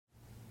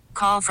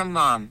Call from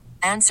mom.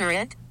 Answer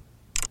it.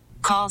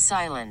 Call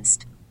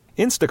silenced.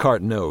 Instacart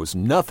knows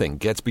nothing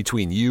gets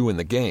between you and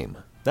the game.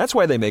 That's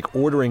why they make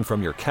ordering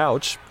from your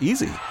couch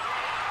easy.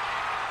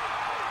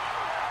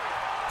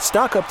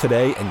 Stock up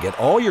today and get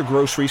all your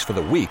groceries for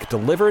the week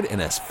delivered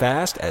in as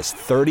fast as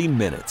 30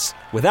 minutes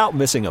without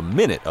missing a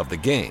minute of the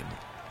game.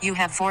 You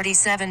have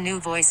 47 new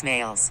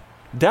voicemails.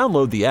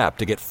 Download the app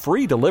to get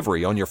free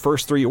delivery on your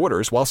first 3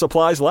 orders while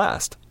supplies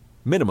last.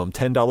 Minimum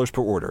 $10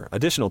 per order.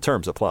 Additional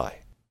terms apply.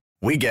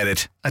 We get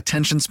it.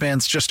 Attention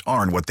spans just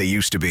aren't what they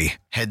used to be.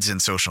 Heads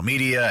in social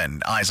media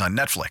and eyes on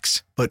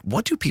Netflix. But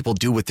what do people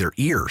do with their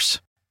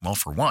ears? Well,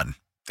 for one,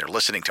 they're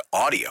listening to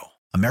audio.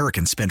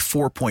 Americans spend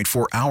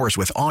 4.4 hours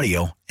with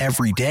audio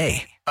every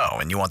day. Oh,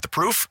 and you want the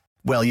proof?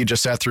 Well, you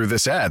just sat through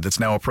this ad that's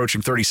now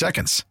approaching 30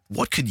 seconds.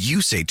 What could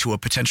you say to a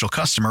potential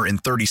customer in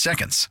 30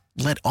 seconds?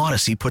 Let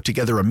Audacy put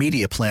together a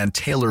media plan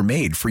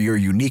tailor-made for your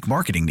unique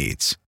marketing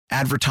needs.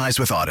 Advertise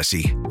with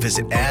Audacy.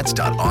 Visit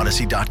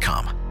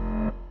ads.audacy.com.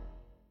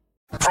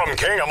 From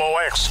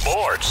KMOX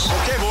Sports.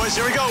 Okay, boys,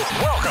 here we go.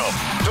 Welcome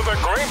to the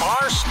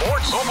Graybar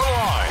Sports Open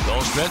Line.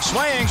 Goldschmidt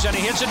swings, and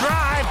he hits a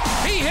drive.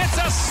 He hits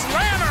a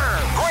slammer.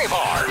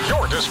 Graybar,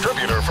 your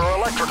distributor for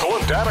electrical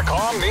and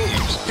datacom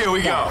needs. Here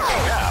we go.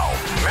 Now,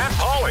 Matt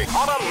Pauley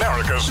on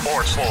America's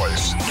Sports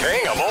Voice,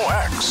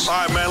 KMOX.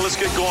 All right, man, let's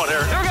get going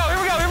here. Here we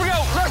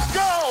go. Let's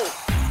go.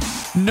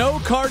 No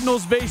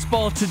Cardinals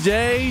baseball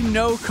today,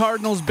 no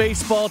Cardinals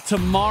baseball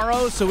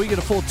tomorrow, so we get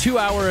a full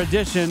 2-hour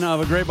edition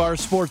of a Graybar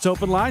Sports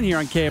Open Line here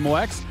on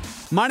KMOX.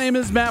 My name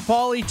is Matt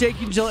Pauley,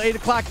 taking you until 8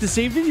 o'clock this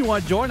evening. You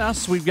want to join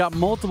us? We've got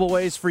multiple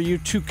ways for you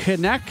to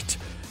connect.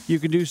 You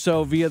can do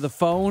so via the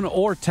phone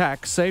or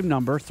text. Same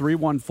number,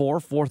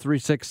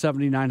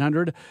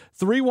 314-436-7900,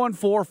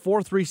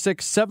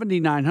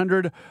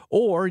 314-436-7900,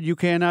 or you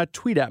can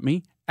tweet at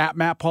me, at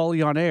Matt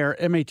Pauley on air,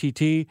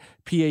 MattPauley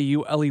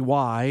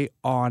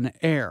on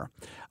air.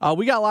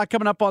 We got a lot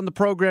coming up on the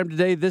program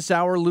today. This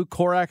hour, Lou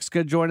Korac's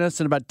going to join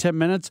us in about 10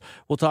 minutes.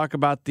 We'll talk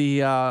about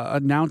the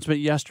announcement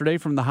yesterday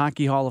from the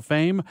Hockey Hall of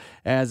Fame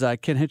as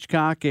Ken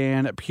Hitchcock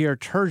and Pierre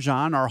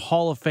Turgeon are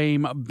Hall of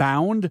Fame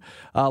bound.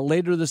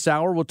 Later this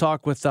hour, we'll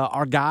talk with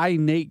our guy,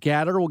 Nate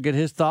Gatter. We'll get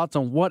his thoughts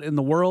on what in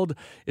the world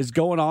is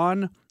going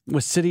on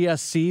with City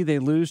SC. They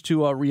lose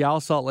to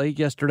Real Salt Lake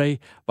yesterday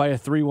by a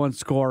 3-1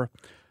 score.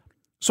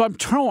 So I'm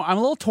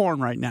a little torn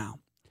right now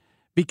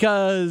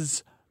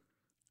because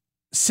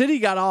City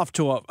got off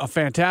to a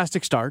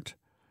fantastic start.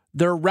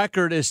 Their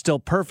record is still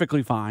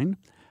perfectly fine.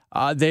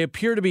 They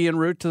appear to be en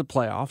route to the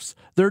playoffs.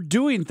 They're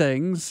doing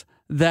things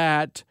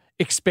that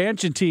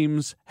expansion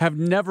teams have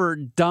never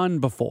done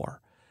before.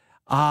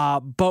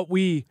 But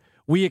we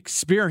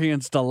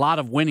experienced a lot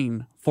of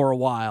winning for a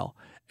while,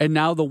 and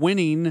now the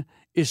winning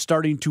is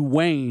starting to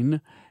wane,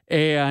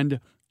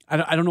 and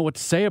I don't know what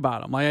to say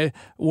about them.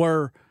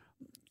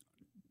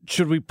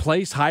 Should we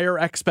place higher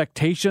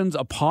expectations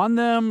upon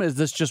them? Is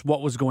this just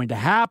what was going to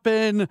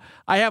happen?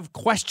 I have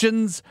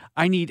questions.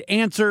 I need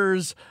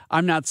answers.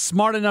 I'm not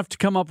smart enough to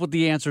come up with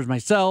the answers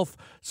myself.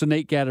 So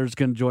Nate Gatter is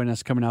going to join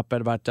us coming up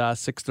at about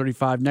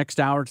 6:35. Next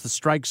hour, it's the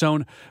Strike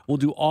Zone. We'll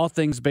do all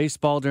things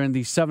baseball during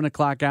the 7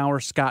 o'clock hour.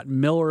 Scott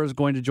Miller is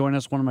going to join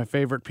us, one of my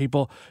favorite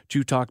people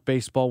to talk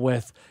baseball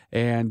with.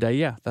 And,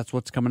 that's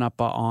what's coming up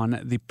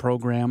on the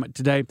program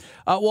today.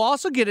 We'll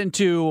also get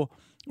into...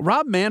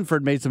 Rob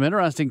Manfred made some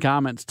interesting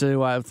comments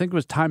to, I think it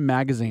was Time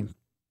Magazine,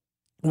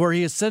 where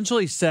he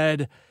essentially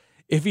said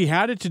if he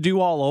had it to do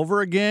all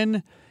over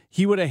again,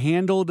 he would have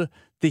handled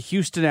the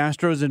Houston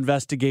Astros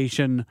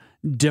investigation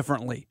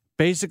differently.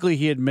 Basically,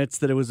 he admits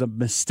that it was a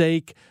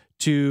mistake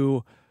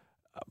to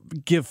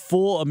give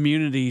full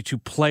immunity to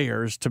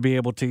players to be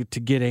able to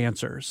get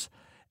answers.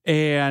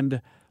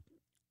 And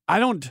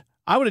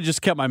I would have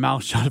just kept my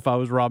mouth shut if I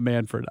was Rob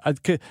Manfred.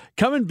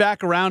 Coming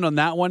back around on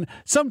that one,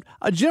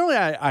 generally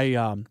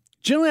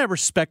I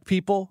respect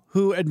people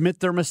who admit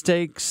their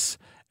mistakes,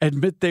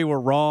 admit they were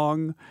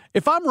wrong.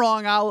 If I'm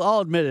wrong, I'll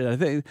admit it. I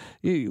think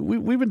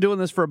we've been doing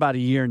this for about a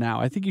year now.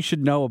 I think you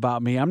should know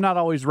about me. I'm not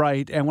always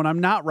right, and when I'm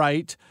not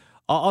right,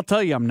 I'll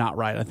tell you I'm not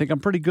right. I think I'm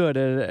pretty good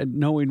at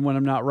knowing when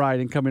I'm not right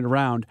and coming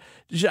around.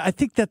 I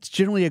think that's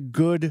generally a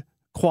good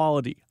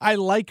quality. I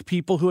like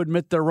people who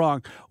admit they're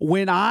wrong.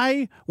 We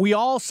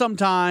all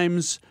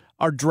sometimes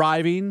are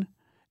driving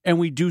and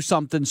we do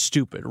something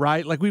stupid,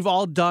 right? Like we've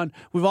all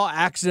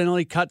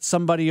accidentally cut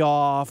somebody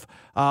off.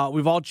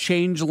 We've all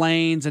changed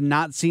lanes and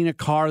not seen a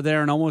car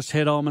there and almost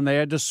hit them and they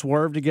had to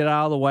swerve to get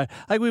out of the way.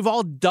 Like we've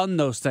all done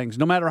those things.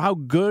 No matter how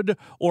good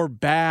or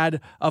bad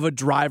of a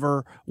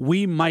driver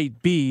we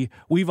might be,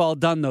 we've all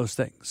done those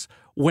things.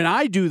 When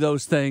I do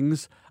those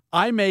things,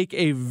 I make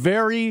a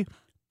very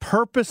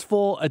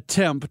purposeful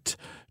attempt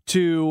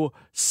to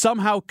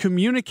somehow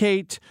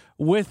communicate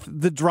with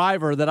the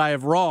driver that I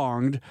have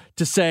wronged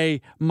to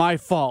say my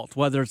fault,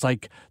 whether it's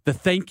like the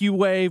thank you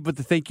wave, but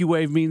the thank you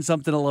wave means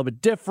something a little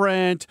bit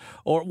different,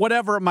 or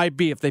whatever it might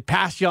be. If they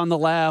pass you on the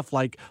left,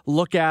 like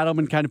look at them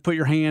and kind of put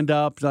your hand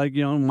up, like,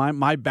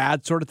 my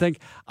bad sort of thing.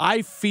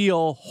 I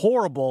feel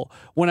horrible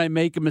when I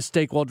make a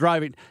mistake while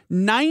driving.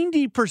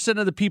 90%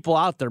 of the people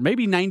out there,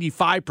 maybe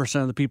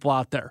 95% of the people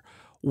out there,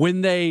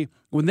 when they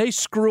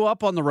screw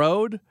up on the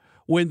road,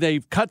 when they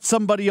cut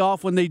somebody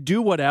off, when they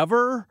do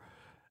whatever,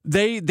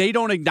 they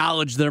don't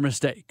acknowledge their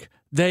mistake.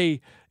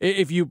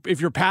 If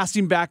you're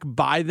passing back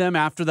by them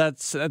after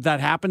that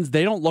happens,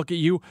 they don't look at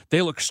you.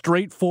 They look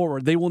straight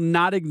forward. They will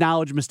not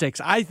acknowledge mistakes.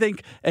 I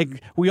think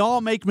we all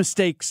make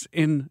mistakes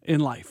in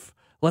life.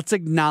 Let's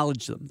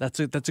acknowledge them. That's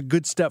a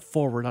good step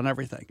forward on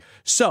everything.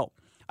 So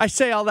I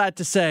say all that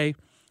to say,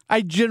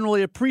 I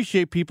generally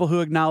appreciate people who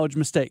acknowledge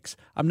mistakes.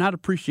 I'm not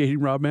appreciating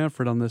Rob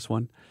Manfred on this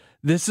one.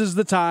 This is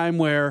the time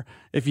where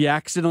if you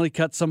accidentally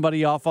cut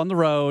somebody off on the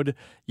road,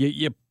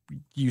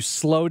 you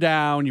slow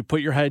down, you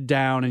put your head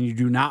down, and you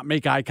do not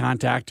make eye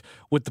contact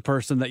with the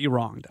person that you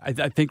wronged.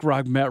 I think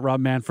Rob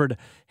Manfred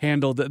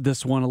handled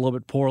this one a little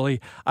bit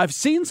poorly. I've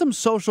seen some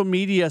social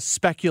media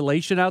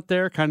speculation out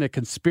there, kind of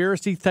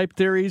conspiracy type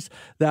theories,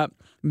 that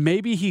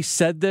maybe he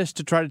said this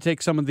to try to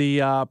take some of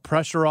the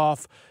pressure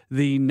off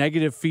the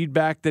negative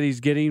feedback that he's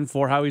getting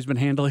for how he's been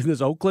handling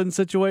this Oakland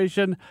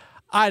situation.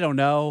 I don't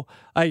know.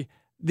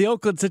 The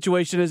Oakland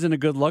situation isn't a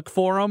good look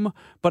for him,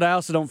 but I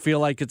also don't feel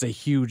like it's a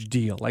huge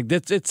deal. Like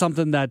it's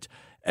something that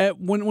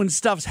when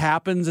stuff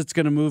happens, it's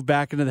going to move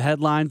back into the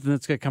headlines and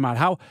it's going to come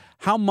out.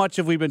 How much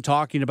have we been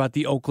talking about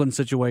the Oakland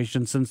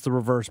situation since the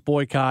reverse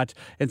boycott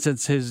and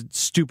since his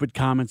stupid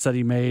comments that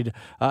he made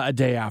a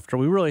day after?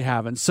 We really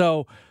haven't.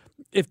 So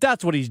if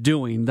that's what he's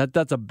doing,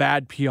 that's a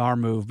bad PR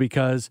move,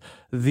 because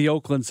the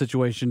Oakland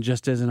situation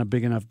just isn't a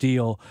big enough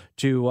deal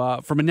to,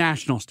 from a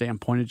national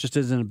standpoint, it just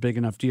isn't a big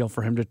enough deal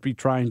for him to be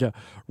trying to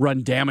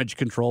run damage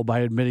control by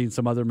admitting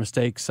some other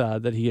mistakes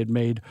that he had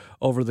made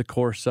over the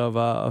course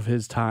of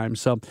his time.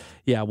 So,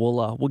 yeah,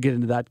 we'll get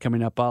into that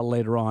coming up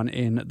later on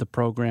in the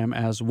program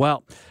as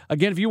well.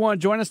 Again, if you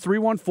want to join us,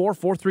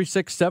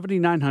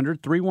 314-436-7900,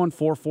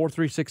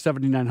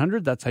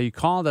 314-436-7900. That's how you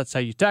call. That's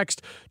how you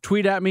text.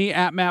 Tweet at me,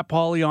 at Matt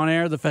Pauley on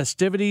air. The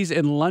festivities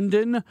in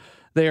London,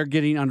 they are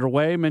getting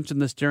underway. I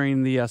mentioned this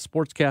during the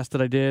sportscast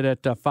that I did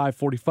at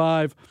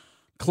 5:45.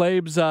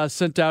 Claibs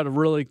sent out a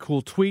really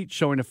cool tweet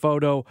showing a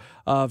photo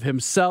of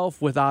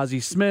himself with Ozzie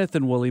Smith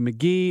and Willie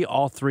McGee,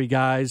 all three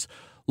guys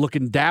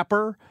looking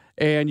dapper.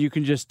 And you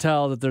can just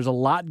tell that there's a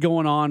lot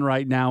going on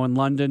right now in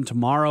London.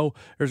 Tomorrow,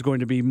 there's going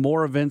to be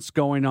more events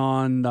going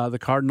on. The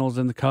Cardinals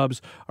and the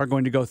Cubs are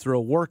going to go through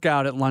a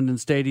workout at London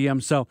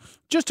Stadium. So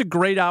just a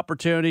great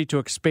opportunity to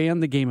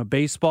expand the game of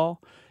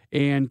baseball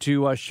and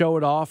to show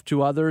it off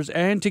to others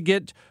and to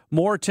get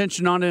more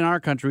attention on it in our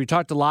country. We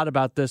talked a lot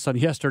about this on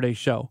yesterday's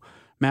show.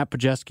 Matt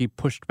Pauley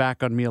pushed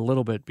back on me a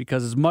little bit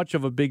because as much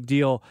of a big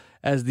deal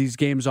as these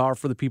games are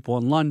for the people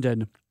in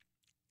London,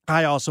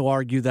 I also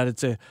argue that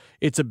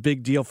it's a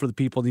big deal for the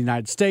people in the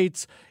United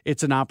States.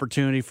 It's an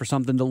opportunity for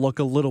something to look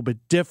a little bit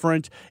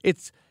different.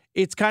 It's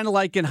kind of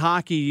like in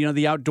hockey,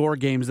 the outdoor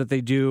games that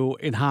they do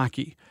in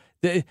hockey.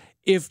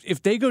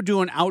 If they go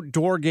do an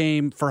outdoor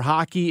game for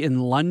hockey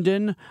in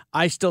London,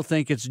 I still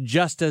think it's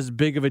just as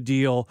big of a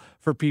deal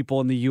for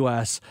people in the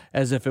U.S.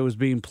 as if it was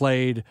being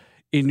played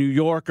in New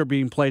York or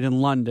being played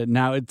in London.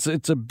 Now, it's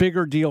a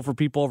bigger deal for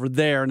people over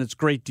there, and it's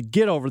great to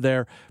get over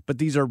there, but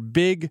these are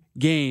big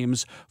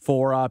games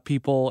for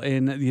people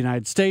in the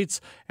United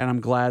States, and I'm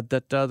glad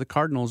that the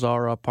Cardinals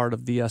are a part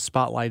of the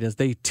spotlight, as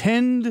they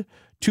tend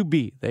to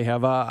be. They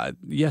have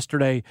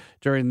yesterday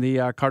during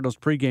the Cardinals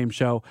pregame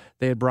show,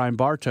 they had Brian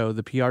Bartow,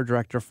 the PR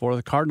director for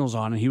the Cardinals,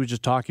 on, and he was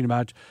just talking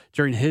about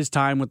during his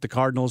time with the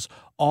Cardinals,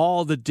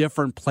 all the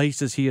different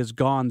places he has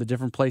gone, the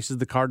different places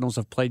the Cardinals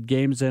have played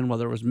games in,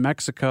 whether it was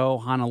Mexico,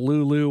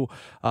 Honolulu,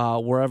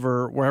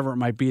 wherever it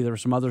might be. There were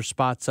some other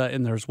spots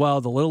in there as well.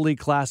 The Little League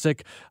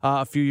Classic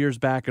a few years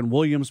back in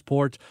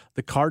Williamsport.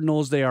 The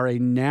Cardinals, they are a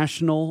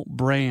national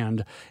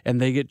brand,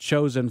 and they get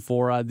chosen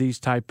for these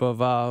type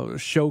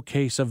of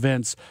showcase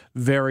events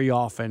very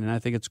often, and I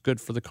think it's good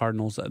for the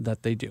Cardinals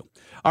that they do.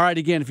 All right,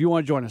 again, if you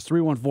want to join us,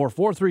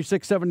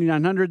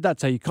 314-436-7900.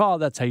 That's how you call.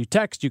 That's how you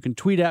text. You can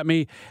tweet at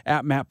me,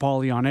 at Matt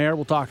Pauley on air.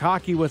 We'll talk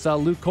hockey with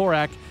Lou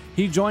Korac.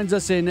 He joins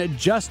us in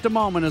just a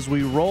moment as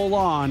we roll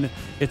on.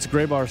 It's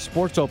Gray Bar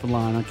Sports Open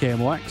Line on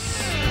KMOX.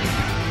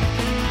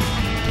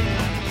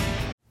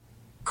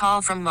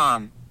 Call from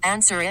mom.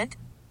 Answer it.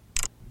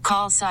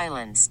 Call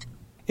silenced.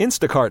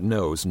 Instacart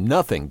knows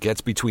nothing gets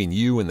between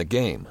you and the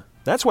game.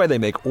 That's why they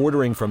make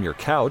ordering from your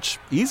couch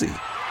easy.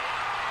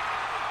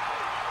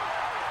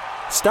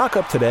 Stock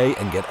up today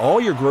and get all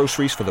your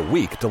groceries for the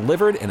week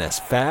delivered in as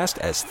fast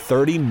as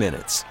 30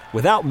 minutes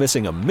without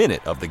missing a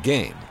minute of the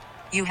game.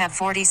 You have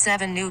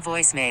 47 new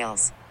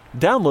voicemails.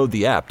 Download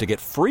the app to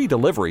get free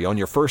delivery on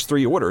your first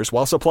 3 orders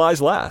while supplies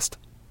last.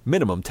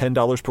 Minimum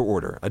 $10 per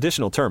order.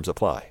 Additional terms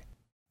apply.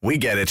 We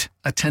get it.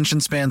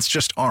 Attention spans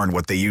just aren't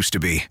what they used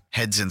to be.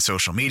 Heads in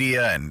social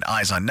media and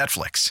eyes on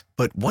Netflix.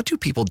 But what do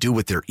people do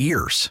with their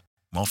ears?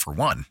 Well, for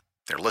one,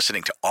 they're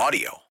listening to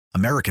audio.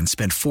 Americans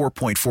spend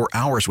 4.4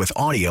 hours with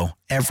audio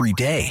every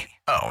day.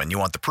 Oh, and you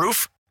want the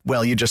proof?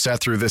 Well, you just sat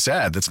through this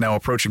ad that's now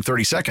approaching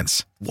 30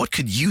 seconds. What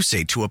could you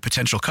say to a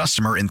potential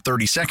customer in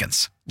 30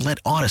 seconds?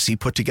 Let Audacy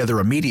put together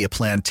a media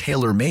plan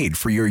tailor-made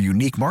for your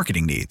unique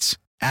marketing needs.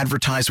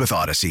 Advertise with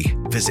Audacy.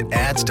 Visit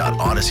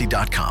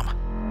ads.audacy.com.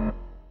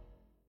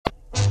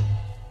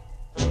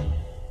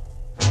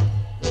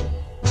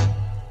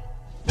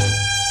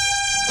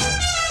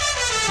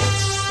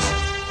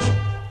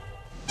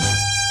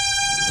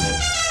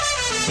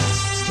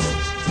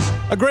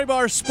 A Gray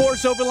Bar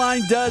Sports Open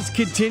Line does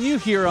continue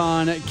here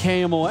on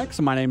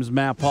KMOX. My name is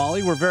Matt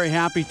Pauley. We're very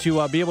happy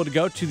to be able to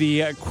go to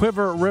the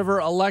Quiver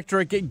River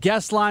Electric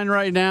guest line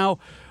right now.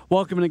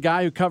 Welcoming a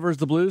guy who covers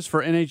the Blues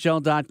for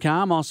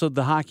NHL.com, also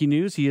the Hockey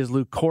News. He is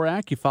Lou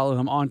Korac. You follow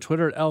him on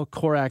Twitter at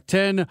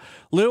LKorac10.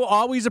 Lou,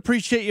 always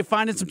appreciate you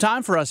finding some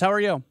time for us. How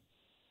are you?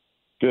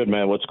 Good,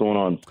 man. What's going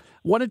on?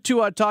 Wanted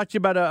to talk to you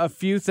about a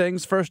few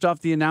things. First off,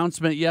 the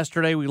announcement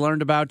yesterday, we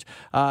learned about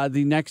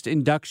the next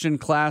induction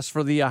class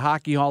for the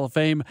Hockey Hall of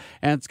Fame,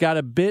 and it's got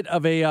a bit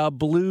of a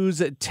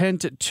Blues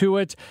tint to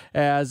it,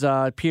 as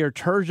Pierre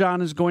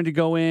Turgeon is going to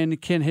go in,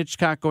 Ken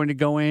Hitchcock going to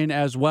go in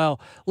as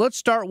well. Let's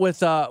start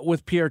with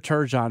Pierre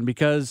Turgeon,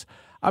 because,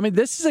 I mean,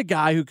 this is a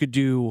guy who could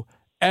do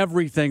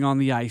everything on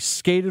the ice.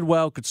 Skated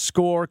well, could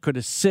score, could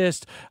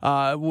assist.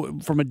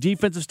 From a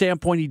defensive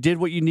standpoint, he did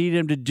what you needed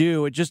him to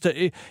do.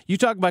 You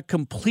talk about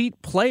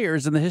complete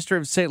players in the history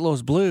of St.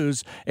 Louis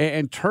Blues,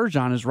 and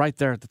Turgeon is right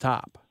there at the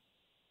top.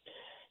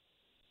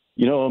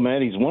 You know,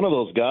 man, he's one of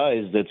those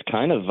guys that's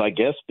kind of, I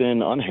guess,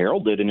 been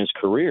unheralded in his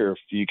career, if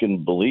you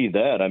can believe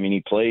that. I mean,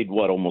 he played,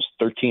 almost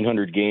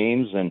 1,300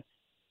 games and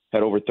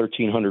had over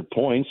 1,300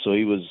 points, so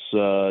he was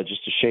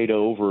just a shade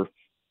over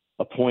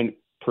a point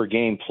per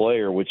game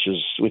player, which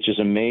is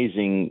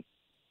amazing.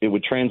 It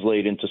would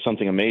translate into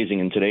something amazing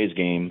in today's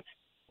game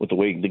with the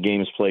way the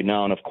game is played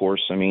now. And of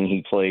course, I mean,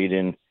 he played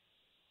in,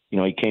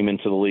 he came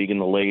into the league in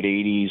the late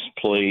 80s,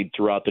 played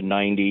throughout the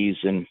 90s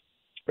and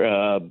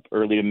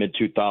early to mid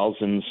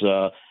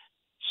 2000s,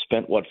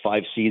 spent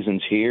 5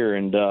 seasons here.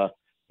 And,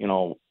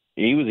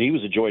 he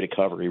was a joy to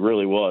cover. He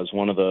really was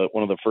one of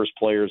the first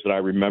players that I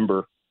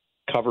remember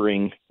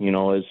covering,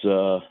 as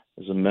a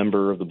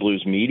member of the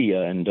Blues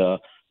media, and,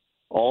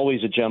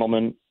 always a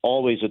gentleman,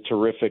 always a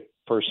terrific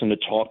person to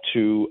talk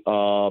to.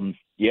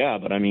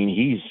 But I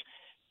mean,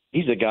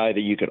 he's a guy that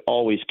you could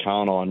always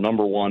count on.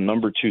 Number one,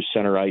 number two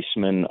center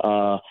iceman.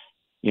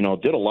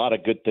 Did a lot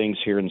of good things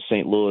here in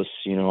St. Louis.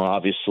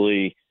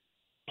 Obviously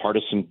part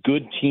of some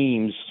good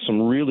teams,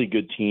 some really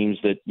good teams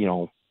that,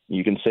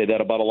 you can say that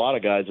about a lot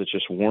of guys that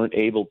just weren't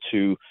able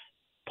to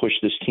push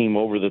this team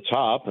over the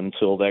top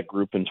until that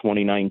group in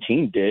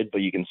 2019 did.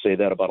 But you can say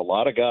that about a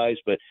lot of guys.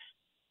 But,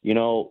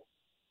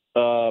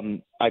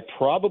 I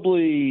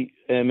probably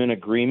am in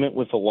agreement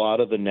with a lot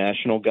of the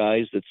national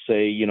guys that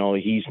say,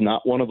 he's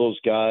not one of those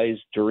guys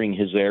during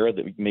his era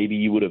that maybe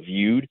you would have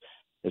viewed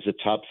as a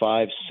top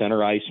 5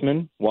 center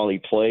iceman while he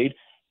played.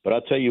 But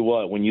I'll tell you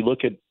what, when you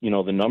look at,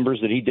 the numbers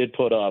that he did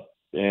put up,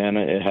 and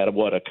it had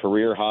a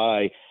career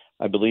high,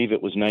 I believe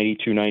it was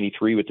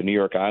 92-93 with the New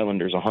York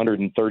Islanders,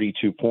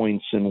 132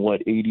 points in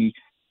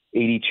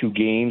 82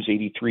 games,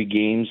 83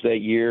 games that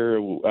year.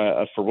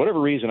 For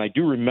whatever reason, I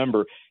do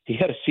remember he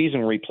had a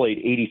season where he played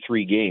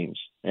 83 games,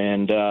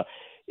 and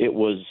it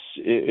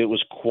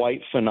was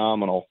quite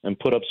phenomenal, and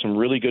put up some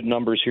really good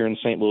numbers here in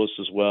St. Louis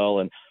as well,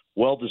 and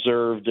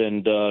well-deserved,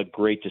 and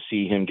great to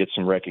see him get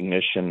some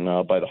recognition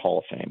by the Hall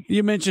of Fame.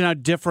 You mentioned how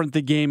different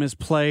the game is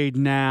played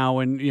now,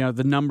 and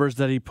the numbers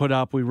that he put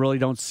up we really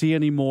don't see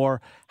anymore.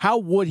 How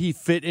would he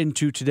fit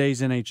into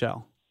today's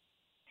NHL?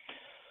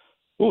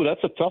 Oh,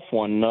 that's a tough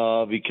one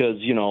because,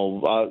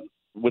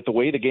 with the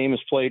way the game is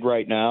played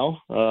right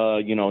now,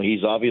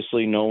 he's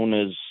obviously known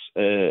as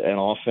an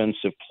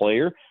offensive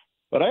player.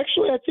 But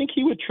actually, I think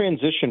he would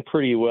transition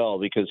pretty well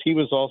because he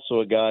was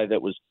also a guy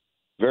that was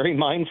very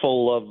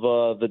mindful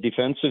of the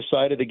defensive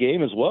side of the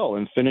game as well,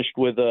 and finished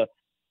with a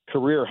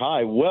career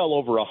high well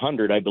over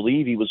 100. I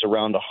believe he was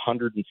around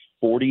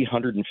 140,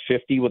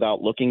 150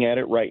 without looking at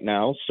it right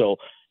now. So,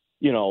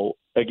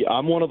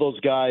 I'm one of those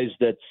guys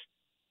that's,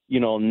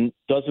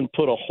 doesn't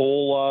put a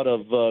whole lot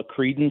of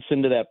credence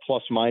into that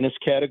plus-minus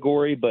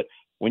category. But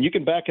when you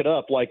can back it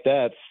up like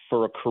that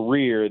for a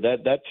career,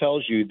 that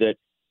tells you that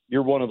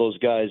you're one of those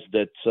guys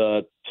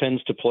that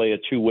tends to play a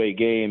two-way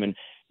game, and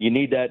you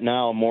need that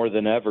now more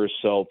than ever.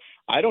 So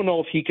I don't know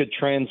if he could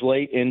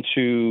translate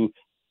into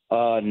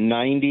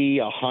 90,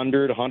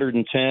 100,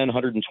 110,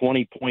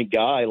 120-point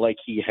guy like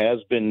he has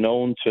been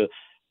known to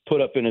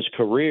put up in his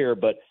career,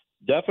 but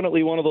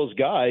definitely one of those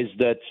guys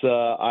that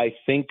I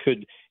think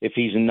could, if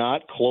he's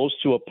not close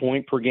to a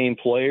point-per-game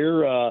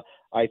player,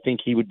 I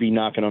think he would be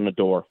knocking on the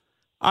door.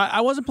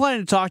 I wasn't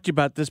planning to talk to you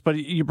about this, but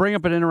you bring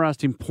up an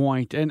interesting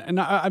point, and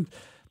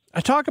I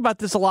talk about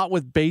this a lot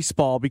with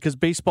baseball because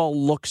baseball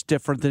looks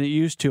different than it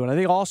used to. And I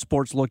think all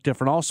sports look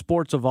different. All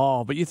sports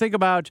evolve. But you think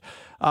about,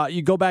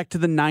 you go back to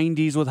the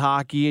 90s with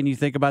hockey and you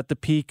think about the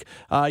peak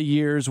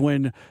years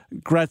when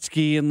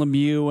Gretzky and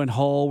Lemieux and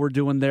Hull were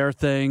doing their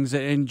things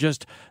and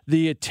just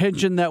the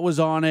attention that was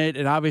on it.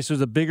 And obviously it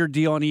was a bigger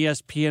deal on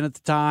ESPN at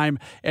the time.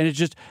 And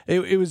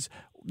it was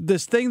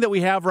this thing that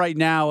we have right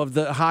now of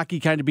the hockey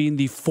kind of being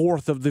the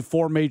fourth of the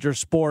four major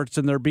sports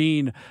and there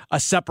being a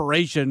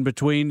separation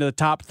between the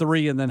top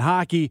three and then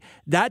hockey,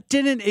 that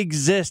didn't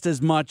exist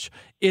as much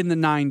in the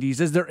 90s.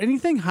 Is there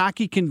anything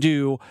hockey can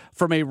do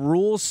from a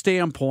rules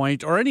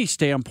standpoint or any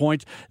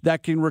standpoint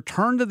that can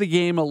return to the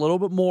game a little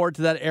bit more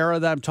to that era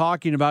that I'm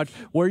talking about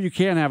where you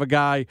can have a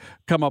guy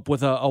come up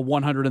with a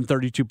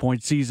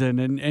 132-point season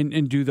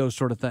and do those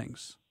sort of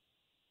things?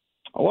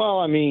 Well,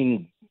 I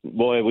mean,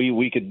 boy,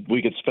 we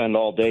could spend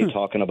all day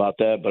talking about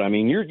that, but I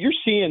mean, you're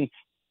seeing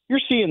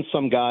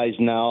some guys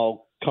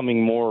now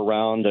coming more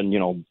around,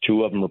 and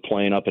two of them are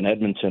playing up in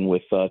Edmonton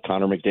with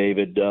Connor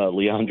McDavid,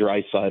 Leon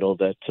Draisaitl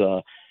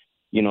that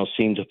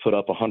seem to put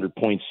up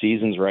 100-point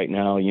seasons right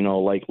now.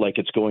 Like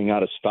it's going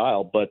out of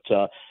style, but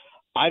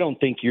I don't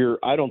think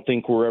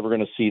we're ever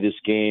going to see this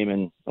game,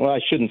 and well,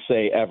 I shouldn't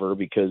say ever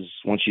because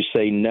once you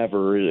say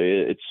never,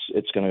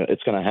 it's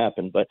gonna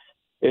happen, but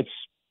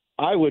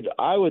I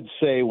would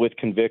say with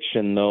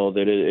conviction, though,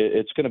 that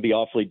it's going to be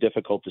awfully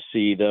difficult to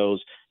see those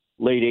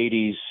late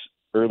 80s,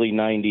 early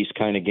 90s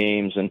kind of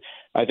games. And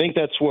I think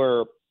that's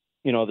where,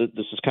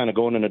 this is kind of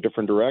going in a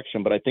different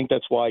direction. But I think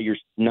that's why you're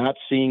not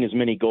seeing as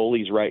many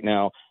goalies right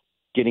now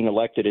getting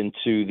elected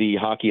into the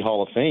Hockey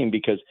Hall of Fame,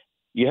 because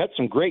you had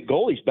some great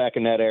goalies back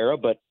in that era.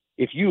 But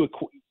if you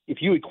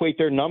equate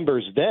their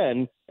numbers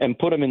then and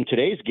put them in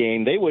today's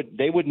game, they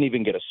wouldn't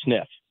even get a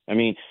sniff. I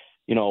mean,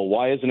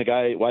 why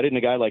didn't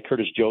a guy like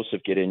Curtis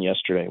Joseph get in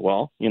yesterday?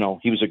 Well,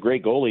 he was a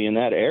great goalie in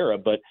that era,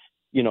 but,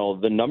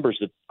 the numbers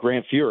that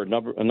Grant Fuhr,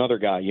 another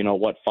guy,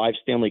 5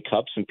 Stanley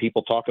Cups, and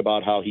people talk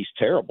about how he's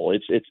terrible.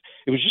 It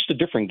was just a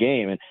different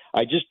game. And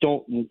I just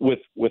don't,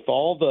 with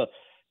all the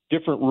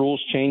different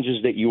rules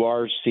changes that you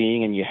are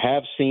seeing and you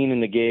have seen in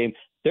the game,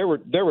 there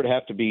would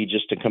have to be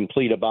just a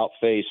complete about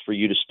face for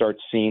you to start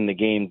seeing the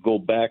game go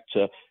back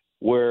to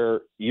where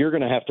you're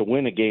going to have to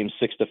win a game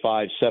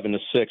 6-5, 7-6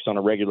 on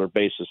a regular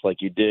basis like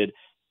you did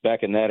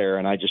back in that era,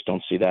 and I just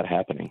don't see that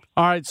happening.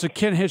 All right, so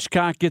Ken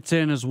Hitchcock gets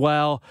in as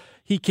well.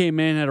 He came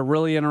in, had a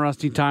really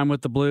interesting time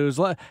with the Blues,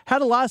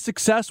 had a lot of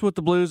success with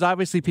the Blues.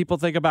 Obviously, people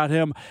think about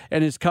him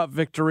and his cup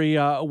victory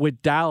with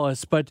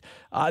Dallas, but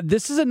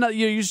this is another.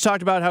 You just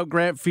talked about how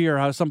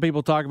how some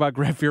people talk about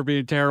Grant Fuhr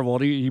being terrible,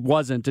 and he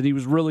wasn't, and he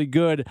was really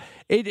good.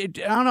 I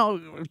don't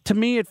know. To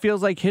me, it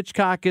feels like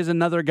Hitchcock is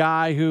another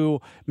guy who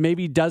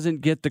maybe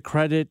doesn't get the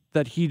credit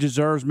that he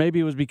deserves.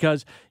 Maybe it was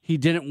because he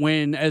didn't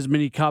win as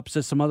many cups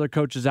as some other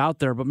coaches out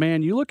there. But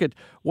man, you look at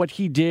what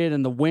he did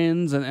and the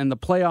wins and the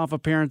playoff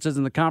appearances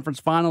and the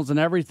conference finals and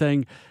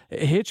everything.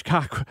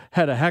 Hitchcock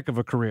had a heck of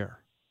a career.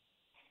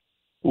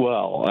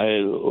 Well,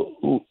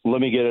 let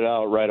me get it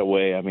out right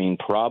away. I mean,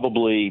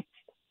 probably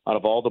out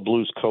of all the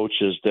Blues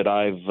coaches that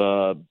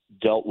I've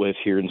dealt with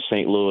here in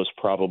St. Louis,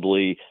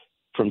 probably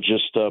from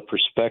just a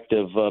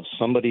perspective of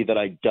somebody that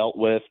I dealt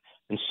with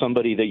and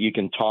somebody that you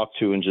can talk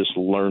to and just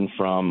learn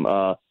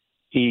from,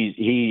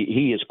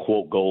 he is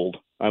quote gold.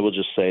 I will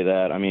just say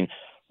that. I mean,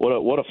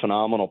 what a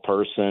phenomenal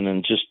person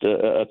and just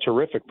a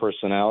terrific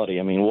personality.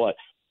 I mean,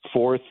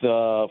 fourth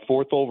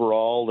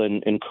overall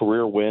in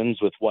career wins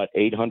with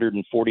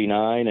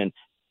 849, and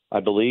I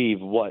believe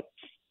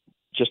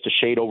just a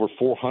shade over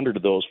 400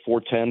 of those,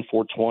 410,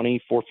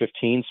 420,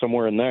 415,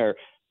 somewhere in there,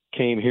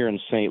 came here in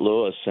St.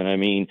 Louis. And I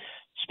mean,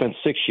 spent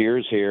 6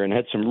 years here and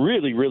had some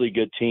really, really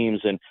good teams.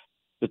 And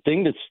the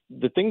thing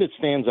that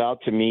stands out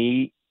to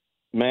me,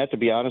 Matt, to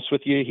be honest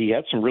with you, he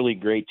had some really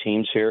great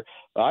teams here.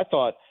 I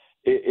thought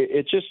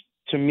it just,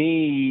 to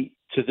me,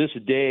 to this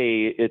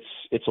day,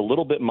 it's a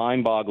little bit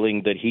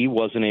mind-boggling that he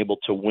wasn't able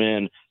to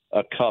win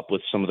a cup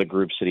with some of the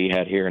groups that he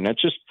had here. And it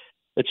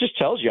just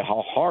tells you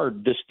how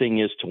hard this thing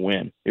is to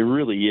win. It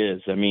really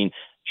is. I mean,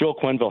 Joel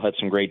Quenneville had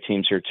some great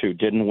teams here too,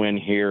 didn't win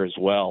here as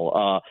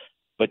well.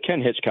 But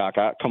Ken Hitchcock,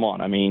 come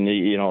on. I mean,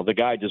 the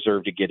guy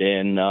deserved to get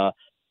in,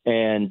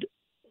 and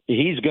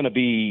he's going to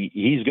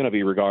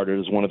be regarded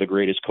as one of the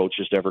greatest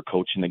coaches to ever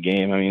coach in the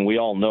game. I mean, we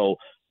all know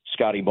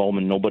Scotty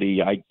Bowman.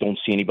 I don't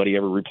see anybody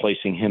ever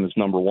replacing him as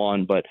number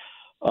one. But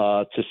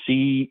to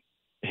see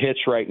Hitch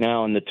right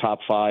now in the top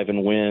 5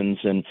 in wins,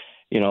 and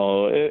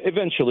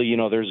eventually,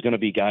 there's going to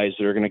be guys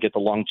that are going to get the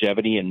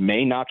longevity and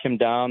may knock him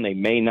down. They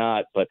may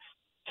not, but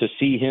to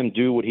see him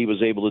do what he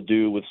was able to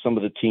do with some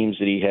of the teams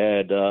that he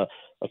had, a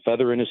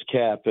feather in his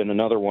cap, and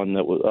another one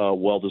that was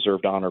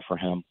well-deserved honor for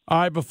him. All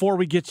right, before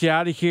we get you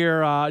out of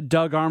here,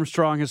 Doug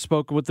Armstrong has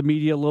spoken with the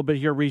media a little bit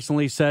here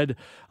recently, said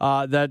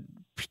that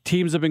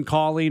teams have been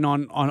calling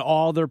on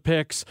all their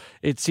picks.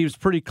 It seems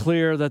pretty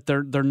clear that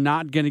they're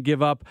not going to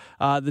give up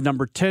the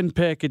number 10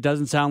 pick. It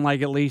doesn't sound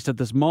like, at least at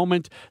this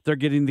moment, they're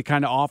getting the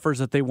kind of offers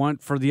that they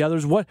want for the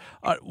others.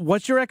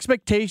 What's your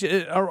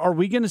expectation? Are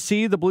we going to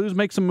see the Blues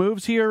make some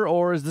moves here,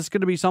 or is this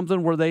going to be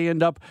something where they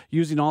end up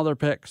using all their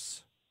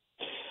picks?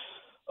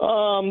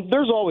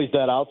 There's always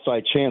that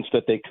outside chance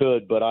that they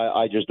could, but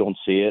I just don't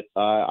see it.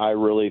 I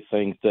really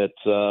think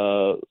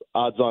that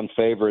odds-on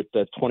favorite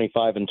at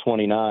 25 and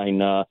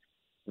 29,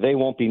 they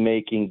won't be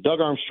making Doug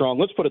Armstrong.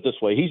 Let's put it this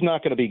way: he's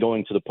not going to be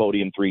going to the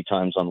podium 3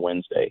 times on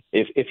Wednesday.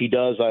 If he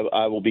does,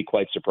 I will be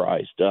quite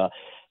surprised.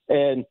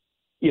 And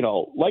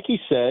like he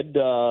said,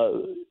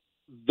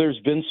 there's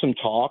been some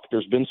talk,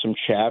 there's been some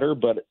chatter,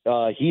 but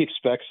he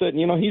expects it.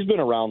 He's been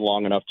around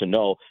long enough to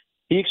know.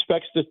 He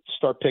expects to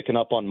start picking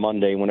up on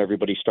Monday when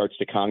everybody starts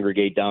to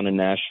congregate down in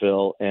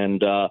Nashville,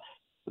 and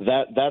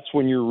that's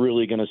when you're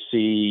really going to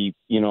see,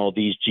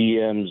 these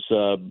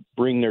GMs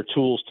bring their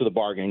tools to the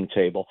bargaining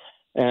table,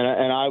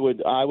 and I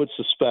would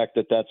suspect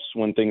that that's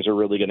when things are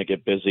really going to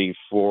get busy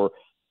for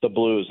the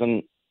Blues.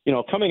 And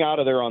coming out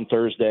of there on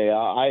Thursday,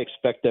 I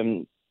expect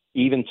them,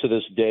 even to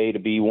this day, to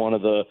be one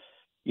of the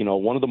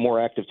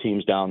more active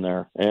teams down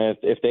there. And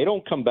if they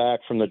don't come back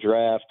from the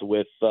draft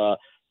with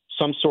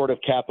some sort of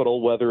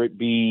capital, whether it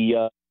be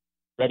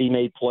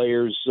ready-made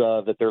players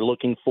that they're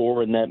looking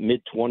for in that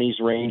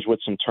mid-20s range with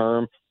some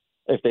term,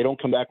 if they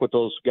don't come back with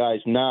those guys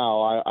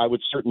now, I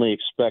would certainly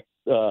expect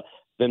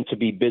them to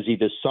be busy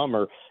this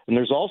summer. And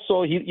there's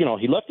also,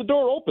 he left the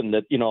door open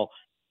that,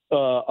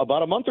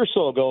 about a month or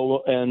so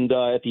ago, and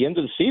at the end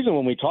of the season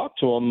when we talked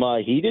to him,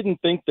 he didn't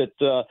think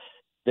that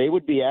they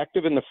would be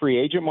active in the free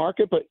agent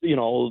market, but,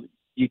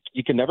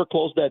 you can never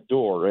close that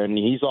door. And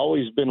he's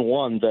always been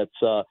one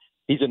that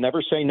he's a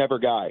never say never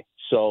guy.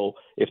 So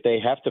if they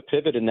have to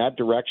pivot in that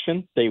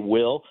direction, they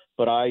will.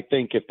 But I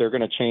think if they're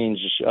going to change,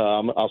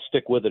 I'll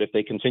stick with it. If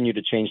they continue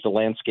to change the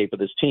landscape of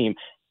this team,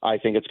 I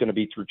think it's going to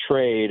be through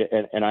trade.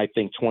 And I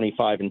think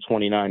 25 and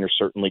 29 are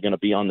certainly going to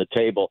be on the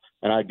table.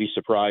 And I'd be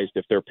surprised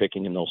if they're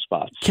picking in those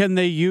spots. Can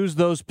they use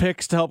those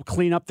picks to help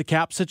clean up the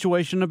cap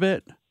situation a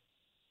bit?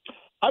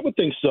 I would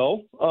think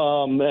so.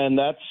 And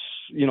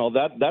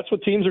that's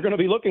what teams are going to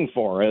be looking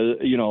for.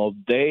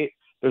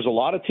 There's a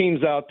lot of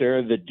teams out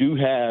there that do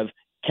have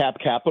cap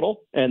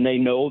capital, and they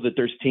know that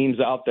there's teams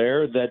out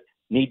there that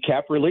need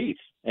cap relief.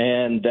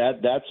 And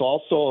that's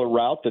also a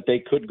route that they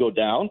could go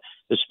down,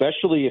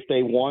 especially if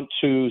they want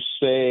to,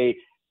 say,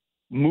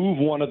 move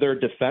one of their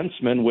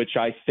defensemen, which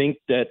I think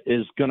that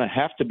is going to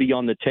have to be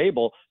on the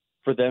table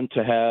for them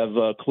to have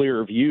a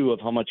clearer view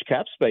of how much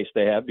cap space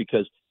they have,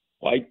 because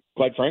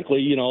quite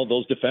frankly,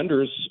 those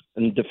defenders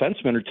and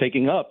defensemen are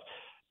taking up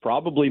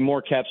probably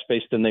more cap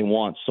space than they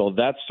want. So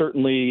that's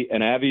certainly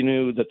an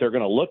avenue that they're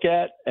going to look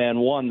at, and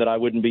one that I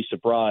wouldn't be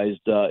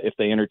surprised if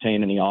they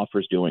entertain any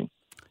offers doing.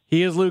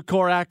 He is Lou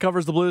Korac,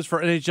 covers the Blues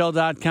for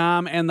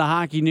NHL.com and the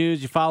Hockey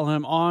News. You follow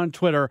him on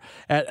Twitter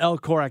at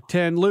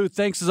LKorac10. Lou,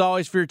 thanks as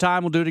always for your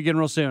time. We'll do it again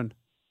real soon.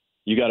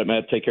 You got it,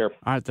 Matt. Take care.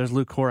 All right, there's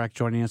Lou Korac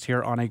joining us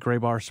here on a Gray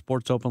Bar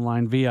Sports Open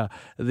line via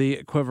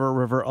the Quiver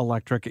River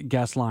Electric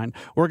guest line.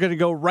 We're going to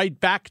go right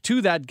back to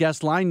that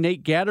guest line.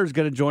 Nate Gatter is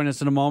going to join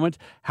us in a moment.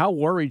 How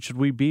worried should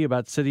we be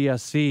about City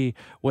SC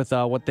with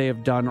what they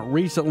have done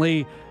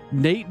recently?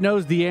 Nate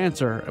knows the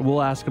answer, and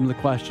we'll ask him the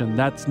question.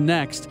 That's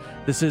next.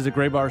 This is a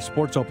Gray Bar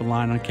Sports Open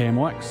line on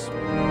KMOX.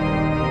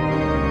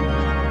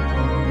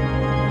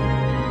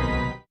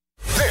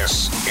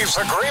 It's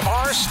the Gray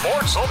Bar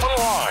Sports Open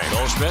Line.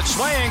 Goldschmidt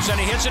swings and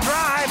he hits a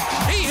drive.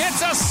 He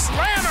hits a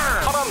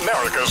slammer. On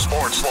America's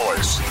Sports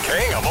Voice,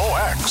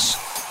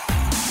 KMOX.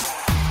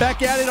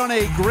 Back at it on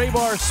a Gray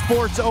Bar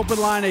Sports Open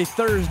Line, a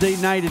Thursday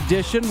night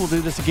edition. We'll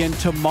do this again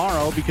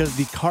tomorrow because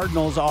the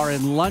Cardinals are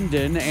in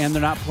London and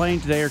they're not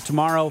playing today or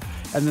tomorrow,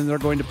 and then they're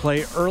going to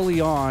play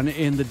early on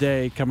in the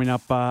day coming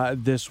up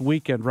this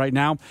weekend. Right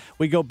now,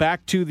 we go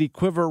back to the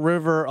Quiver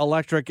River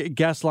Electric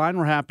guest line.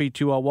 We're happy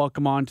to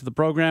welcome on to the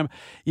program.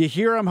 You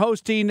hear him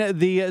hosting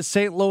the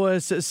St.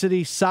 Louis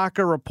City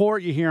Soccer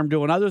Report. You hear him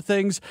doing other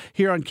things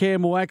here on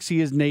KMOX. He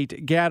is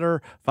Nate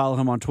Gatter. Follow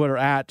him on Twitter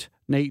at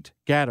Nate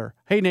Gatter.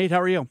 Hey, Nate,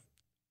 how are you?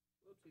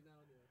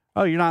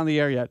 Oh, you're not on the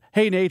air yet.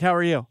 Hey, Nate, how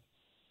are you?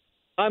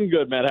 I'm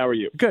good, Matt. How are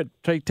you? Good.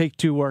 Take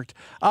two worked.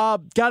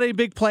 Got any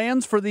big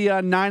plans for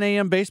the 9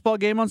 a.m. baseball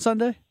game on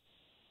Sunday?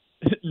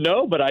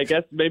 No, but I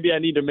guess maybe I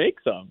need to make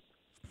some.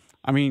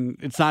 I mean,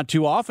 it's not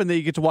too often that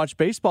you get to watch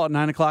baseball at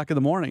 9 o'clock in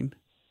the morning.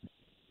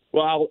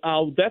 Well,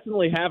 I'll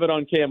definitely have it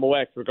on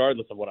KMOX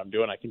regardless of what I'm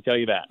doing. I can tell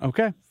you that.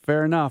 Okay,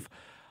 fair enough.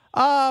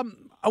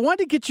 I wanted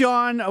to get you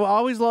on. I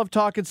always love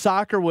talking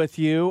soccer with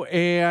you,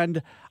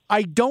 and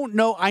I don't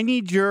know. I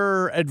need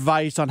your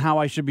advice on how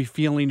I should be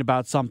feeling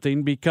about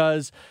something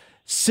because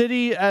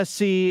City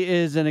SC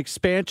is an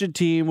expansion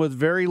team with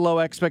very low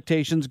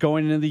expectations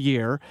going into the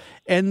year,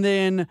 and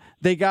then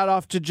they got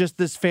off to just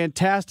this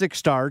fantastic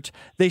start.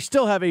 They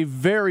still have a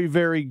very,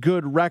 very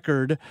good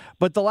record,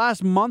 but the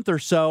last month or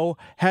so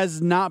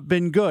has not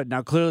been good.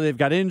 Now, clearly they've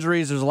got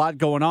injuries. There's a lot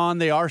going on.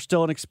 They are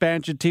still an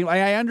expansion team.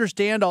 I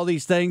understand all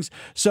these things.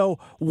 So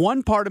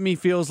one part of me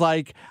feels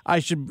like I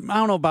don't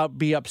know about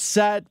be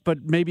upset,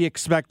 but maybe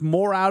expect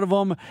more out of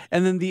them.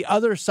 And then the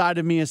other side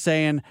of me is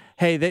saying,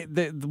 hey,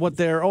 what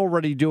they're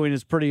already doing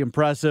is pretty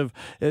impressive.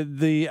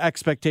 The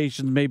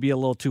expectations may be a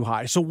little too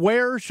high. So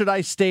where should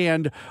I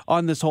stand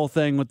on this whole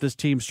thing with this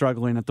team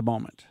struggling at the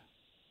moment?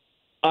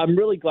 I'm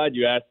really glad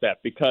you asked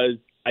that, because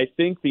I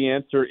think the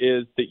answer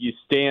is that you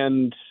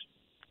stand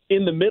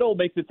in the middle.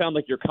 Makes it sound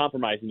like you're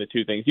compromising the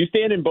two things. You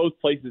stand in both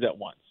places at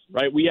once,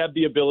 right? We have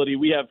the ability,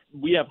 we have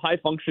high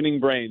functioning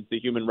brains, the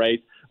human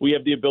race. We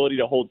have the ability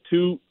to hold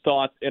two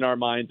thoughts in our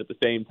minds at the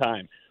same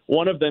time.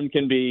 One of them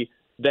can be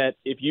that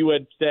if you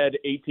had said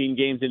 18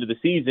 games into the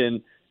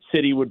season,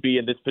 City would be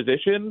in this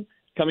position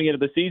coming into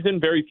the season,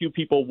 very few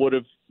people would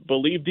have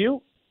believed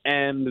you,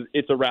 and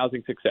it's a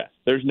rousing success.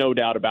 There's no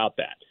doubt about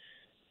that.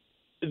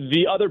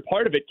 The other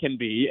part of it can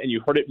be, and you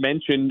heard it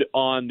mentioned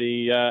on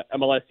the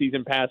MLS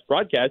Season Pass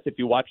broadcast, if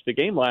you watched the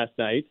game last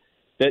night,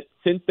 that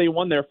since they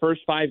won their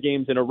first 5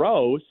 games in a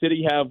row,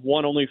 City have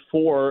won only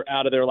 4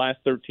 out of their last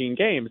 13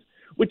 games,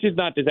 which is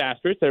not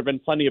disastrous. There have been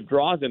plenty of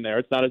draws in there.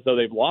 It's not as though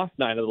they've lost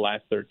 9 of the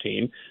last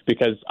 13,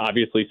 because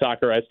obviously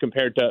soccer, as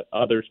compared to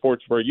other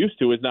sports we're used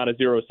to, is not a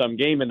zero-sum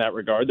game in that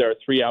regard. There are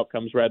 3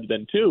 outcomes rather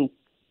than 2.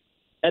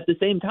 At the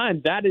same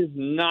time, that is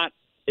not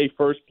a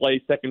first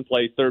place, second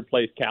place, third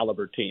place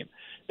caliber team.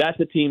 That's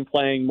a team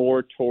playing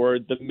more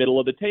toward the middle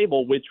of the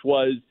table, which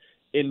was,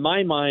 in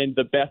my mind,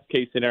 the best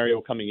case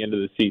scenario coming into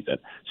the season.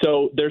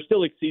 So they're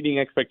still exceeding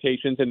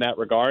expectations in that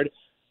regard.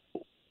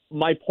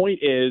 My point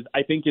is,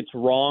 I think it's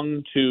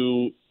wrong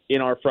to,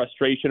 in our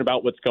frustration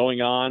about what's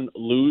going on,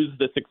 lose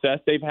the success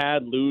they've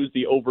had, lose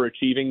the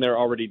overachieving they're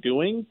already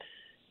doing.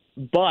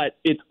 But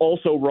it's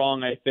also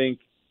wrong, I think,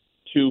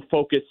 to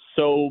focus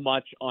so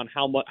much on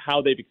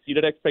how they've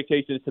exceeded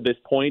expectations to this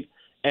point,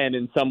 and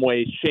in some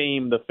way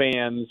shame the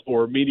fans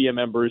or media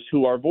members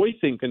who are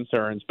voicing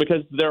concerns,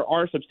 because there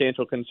are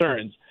substantial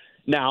concerns.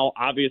 Now,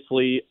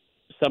 obviously,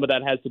 some of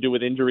that has to do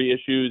with injury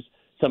issues.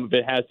 Some of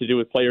it has to do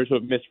with players who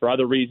have missed for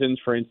other reasons.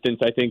 For instance,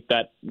 I think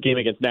that game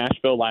against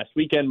Nashville last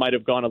weekend might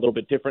have gone a little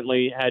bit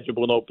differently had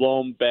Jabulo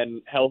Blom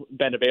been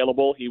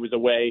available. He was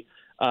away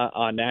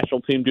on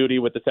national team duty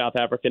with the South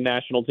African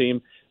national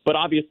team. But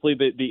obviously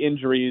the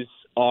injuries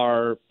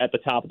are at the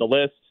top of the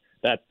list.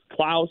 That's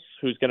Klaus,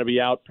 who's going to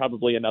be out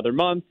probably another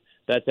month.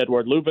 That's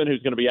Edward Leuven,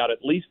 who's going to be out at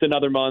least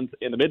another month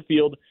in the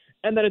midfield.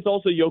 And then it's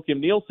also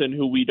Joachim Nielsen,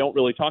 who we don't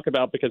really talk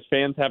about because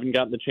fans haven't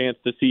gotten the chance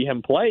to see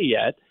him play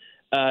yet.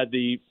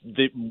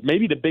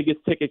 Maybe the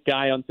biggest ticket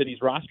guy on City's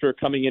roster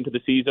coming into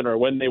the season, or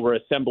when they were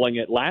assembling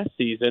it last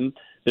season,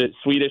 the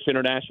Swedish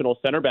international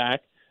center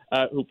back,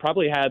 who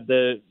probably had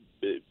the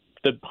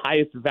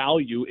highest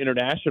value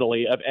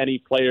internationally of any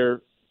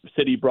player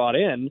City brought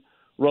in.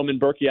 Roman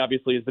Berkey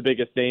obviously is the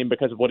biggest name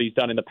because of what he's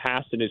done in the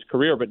past in his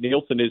career, but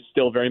Nielsen is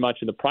still very much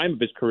in the prime of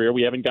his career.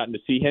 We haven't gotten to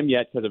see him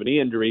yet because of an knee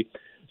injury.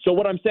 So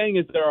what I'm saying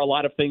is there are a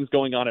lot of things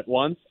going on at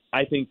once.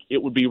 I think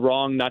it would be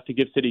wrong not to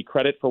give City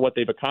credit for what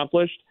they've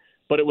accomplished,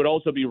 but it would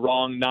also be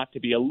wrong not to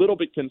be a little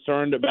bit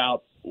concerned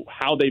about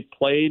how they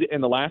played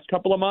in the last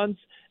couple of months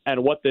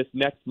and what this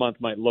next month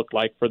might look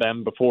like for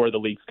them before the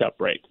Leagues Cup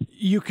break.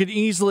 You could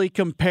easily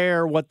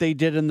compare what they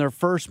did in their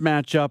first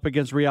matchup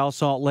against Real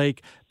Salt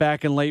Lake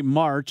back in late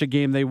March, a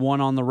game they won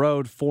on the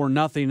road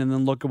 4-0, and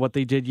then look at what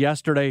they did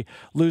yesterday,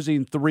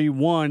 losing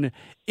 3-1.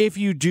 If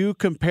you do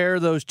compare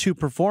those two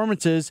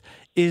performances,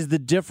 is the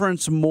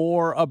difference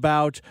more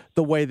about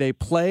the way they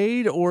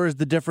played, or is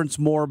the difference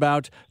more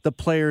about the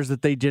players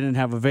that they didn't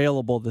have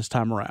available this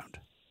time around?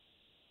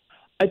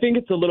 I think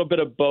it's a little bit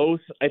of both.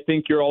 I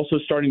think you're also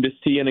starting to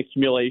see an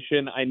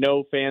accumulation. I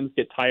know fans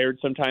get tired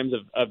sometimes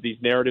of these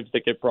narratives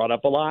that get brought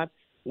up a lot.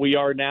 We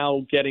are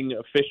now getting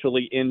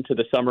officially into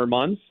the summer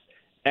months,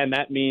 and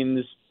that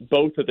means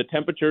both of the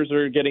temperatures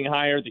are getting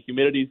higher, the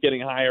humidity is getting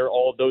higher,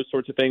 all of those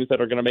sorts of things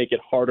that are going to make it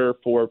harder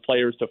for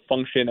players to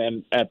function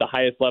and at the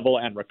highest level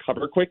and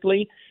recover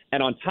quickly.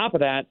 And on top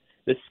of that,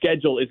 the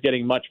schedule is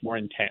getting much more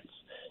intense.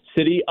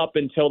 City, up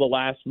until the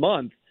last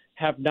month,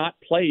 have not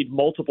played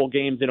multiple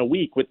games in a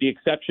week, with the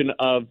exception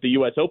of the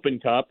U.S. Open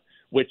Cup,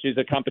 which is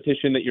a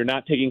competition that you're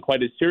not taking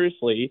quite as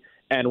seriously.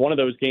 And one of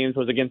those games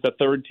was against a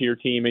third-tier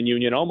team in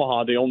Union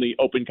Omaha, the only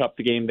Open Cup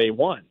game they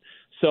won.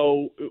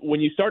 So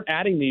when you start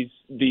adding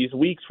these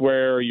weeks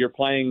where you're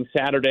playing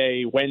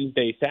Saturday,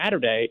 Wednesday,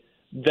 Saturday,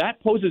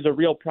 that poses a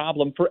real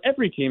problem for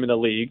every team in the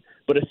league,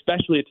 but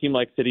especially a team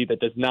like City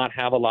that does not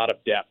have a lot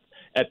of depth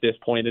at this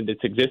point in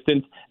its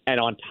existence. And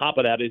on top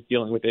of that is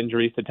dealing with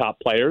injuries to top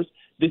players.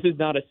 This is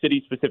not a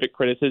City-specific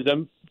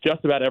criticism.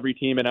 Just about every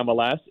team in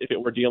MLS, if it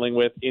were dealing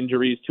with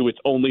injuries to its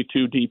only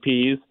 2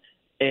 DPs,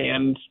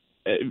 and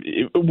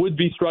it would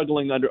be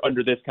struggling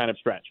under this kind of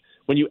stretch.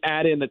 when you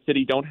add in that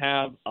City don't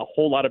have a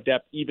whole lot of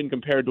depth, even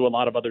compared to a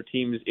lot of other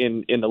teams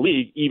in the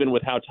league, even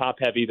with how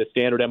top-heavy the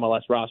standard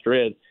MLS roster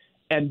is,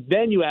 and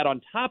then you add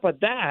on top of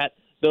that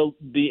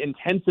the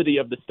intensity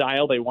of the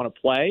style they want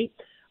to play,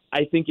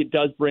 I think it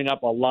does bring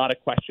up a lot of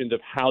questions of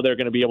how they're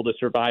going to be able to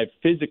survive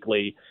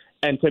physically.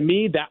 And to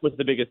me, that was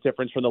the biggest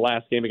difference from the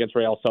last game against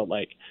Real Salt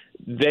Lake.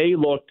 They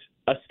looked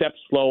a step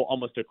slow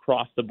almost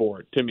across the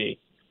board to me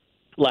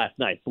last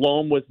night.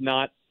 Blom was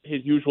not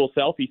his usual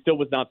self. He still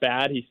was not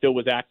bad. He still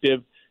was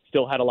active,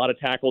 still had a lot of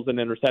tackles and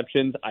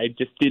interceptions. I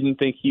just didn't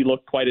think he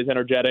looked quite as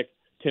energetic.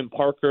 Tim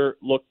Parker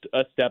looked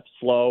a step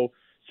slow.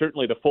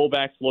 Certainly the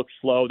fullbacks looked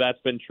slow. That's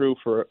been true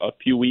for a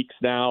few weeks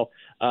now.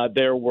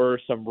 There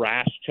were some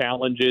rash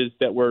challenges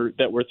that were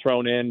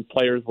thrown in.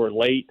 Players were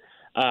late.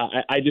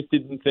 I just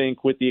didn't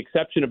think, with the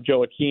exception of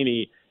Joe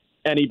Aquini,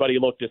 anybody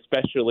looked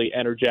especially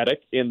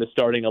energetic in the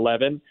starting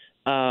 11.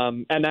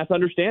 And that's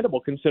understandable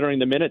considering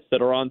the minutes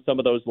that are on some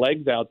of those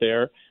legs out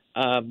there.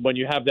 When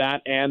you have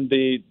that and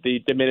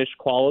the diminished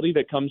quality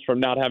that comes from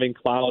not having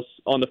Klaus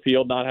on the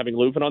field, not having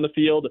Leuven on the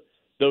field,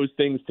 those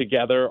things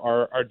together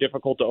are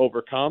difficult to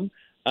overcome.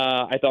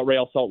 I thought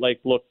Real Salt Lake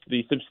looked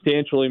the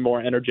substantially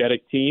more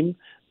energetic team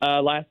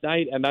last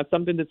night, and that's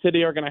something that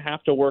City are going to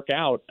have to work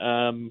out.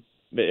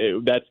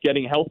 That's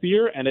getting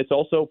healthier, and it's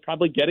also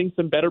probably getting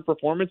some better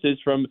performances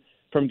from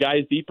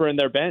guys deeper in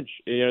their bench.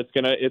 You know,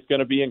 it's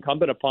gonna be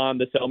incumbent upon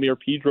the Selmir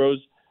Pedros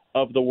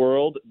of the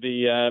world,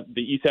 the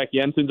Isak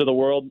Jensens of the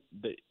world,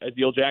 the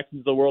Adil Jacksons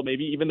of the world,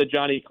 maybe even the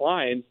Johnny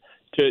Kleins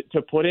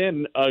to put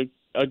in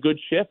a good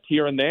shift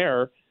here and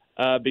there.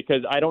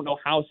 Because I don't know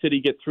how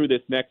City get through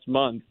this next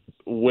month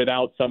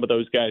without some of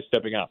those guys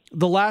stepping up.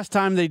 The last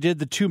time they did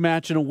the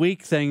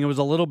 2-match-in-a-week thing, it was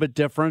a little bit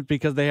different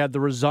because they had the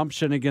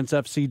resumption against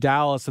FC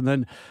Dallas, and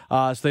then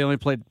so they only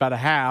played about a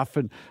half,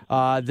 and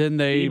then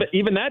they...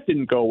 Even that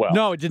didn't go well.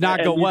 No, it did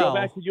not go well. Go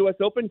back to U.S.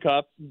 Open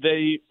Cup,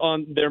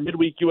 on their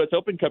midweek U.S.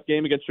 Open Cup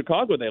game against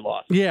Chicago, they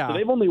lost. Yeah. So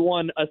they've only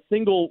won a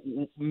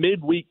single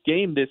midweek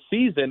game this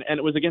season, and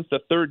it was against a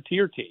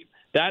third-tier team.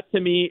 That,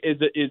 to me,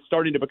 is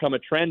starting to become a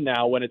trend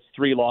now when it's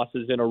 3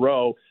 losses in a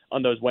row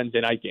on those Wednesday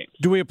night games.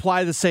 Do we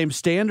apply the same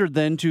standard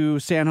then to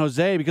San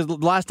Jose? Because the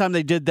last time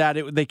they did that,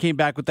 they came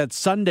back with that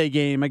Sunday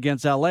game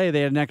against L.A.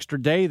 They had an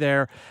extra day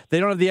there. They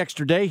don't have the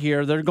extra day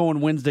here. They're going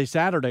Wednesday,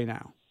 Saturday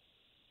now.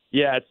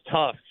 Yeah, it's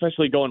tough,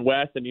 especially going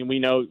west. I mean, we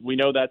know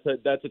that's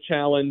a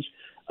challenge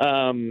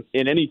in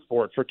any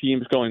sport for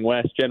teams going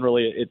west.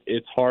 Generally,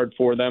 it's hard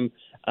for them.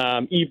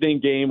 Evening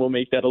game will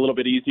make that a little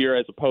bit easier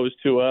as opposed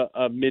to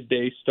a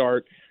midday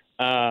start.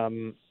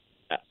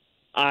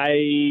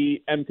 I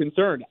am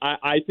concerned.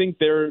 I think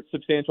they're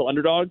substantial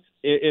underdogs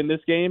in this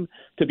game.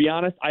 To be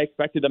honest, I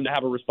expected them to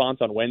have a response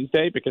on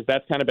Wednesday because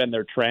that's kind of been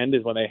their trend,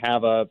 is when they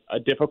have a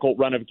difficult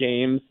run of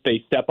games,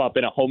 they step up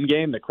in a home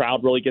game. The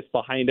crowd really gets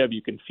behind them.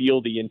 You can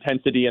feel the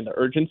intensity and the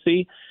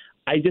urgency.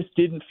 I just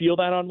didn't feel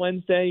that on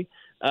Wednesday.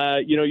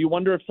 You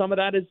wonder if some of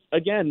that is,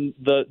 again,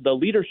 the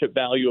leadership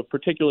value of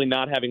particularly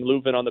not having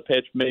Leuven on the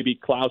pitch, maybe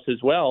Klaus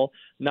as well,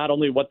 not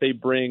only what they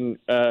bring,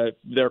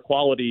 their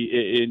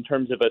quality in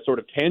terms of a sort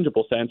of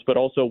tangible sense, but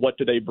also what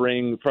do they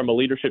bring from a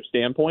leadership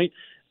standpoint,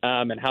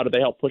 and how do they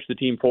help push the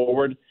team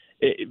forward.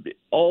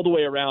 All the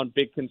way around,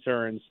 big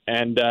concerns.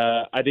 And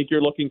I think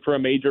you're looking for a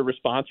major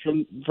response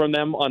from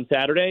them on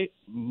Saturday.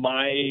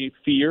 My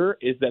fear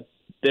is that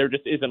there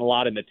just isn't a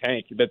lot in the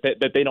tank,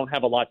 that they don't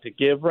have a lot to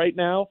give right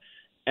now.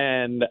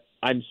 And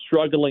I'm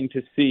struggling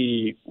to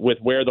see with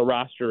where the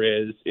roster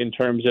is in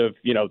terms of,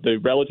 the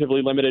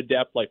relatively limited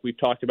depth like we've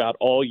talked about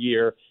all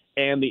year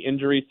and the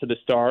injuries to the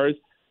stars.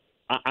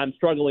 I'm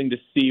struggling to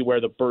see where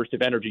the burst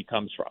of energy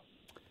comes from.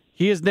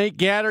 He is Nate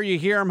Gatter. You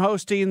hear him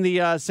hosting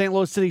the St.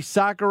 Louis City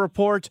Soccer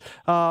Report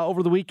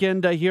over the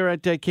weekend here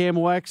at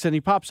KMOX, and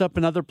he pops up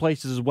in other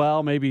places as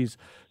well. Maybe he's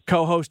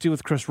co-hosting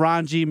with Chris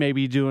Ranji,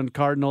 maybe doing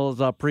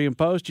Cardinals pre and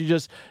post. You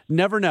just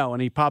never know,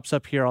 and he pops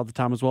up here all the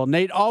time as well.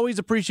 Nate, always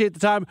appreciate the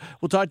time.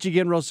 We'll talk to you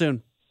again real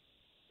soon.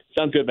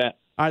 Sounds good, Matt.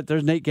 All right,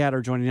 there's Nate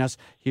Gatter joining us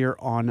here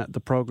on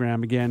the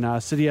program. Again,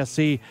 City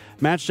SC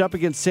matched up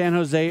against San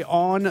Jose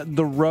on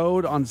the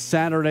road on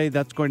Saturday.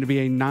 That's going to be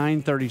a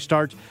 9:30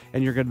 start,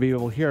 and you're going to be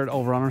able to hear it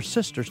over on our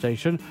sister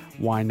station,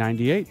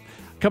 Y98.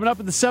 Coming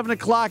up at the 7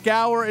 o'clock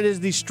hour, it is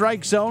the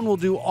Strike Zone. We'll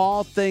do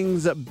all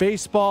things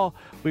baseball.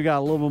 We got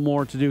a little bit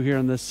more to do here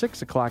in the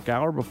 6 o'clock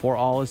hour before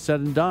all is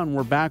said and done.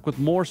 We're back with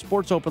more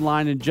Sports Open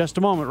Line in just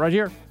a moment right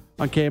here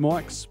on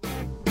KMOX.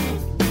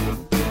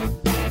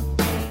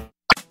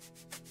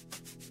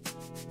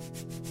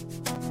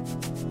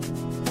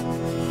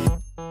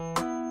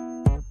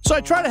 So I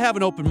try to have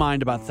an open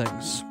mind about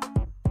things.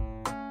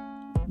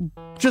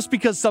 Just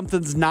because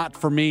something's not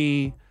for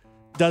me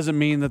doesn't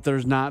mean that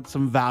there's not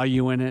some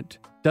value in it.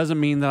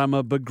 Doesn't mean that I'm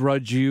going to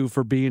begrudge you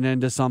for being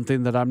into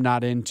something that I'm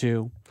not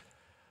into.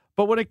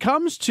 But when it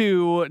comes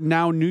to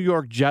now New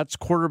York Jets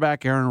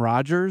quarterback Aaron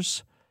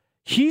Rodgers,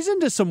 he's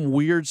into some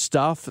weird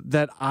stuff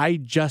that I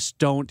just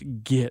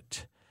don't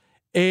get.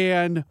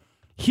 And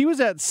he was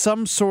at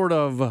some sort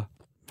of, I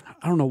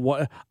don't know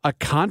what, a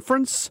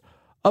conference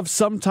of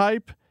some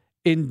type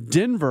in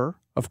Denver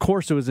Of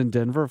course it was in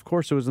Denver. Of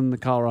course it was in the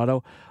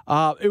Colorado.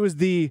 It was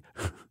the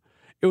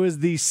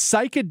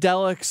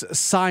Psychedelics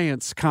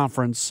Science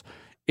Conference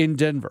in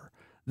Denver.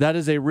 That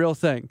is a real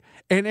thing.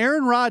 And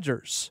Aaron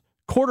Rodgers,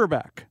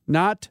 quarterback,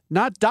 not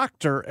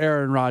Dr.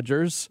 Aaron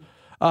Rodgers,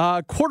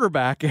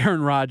 quarterback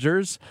Aaron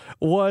Rodgers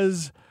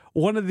was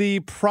one of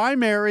the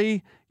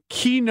primary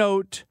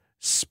keynote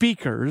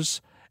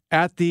speakers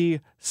at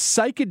the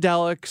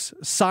Psychedelics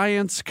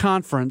Science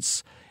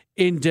Conference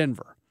in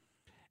Denver.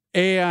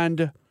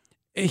 And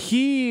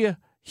he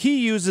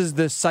uses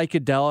this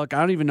psychedelic. I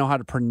don't even know how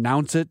to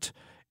pronounce it.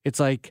 It's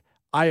like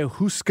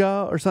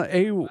ayahuasca or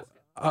something.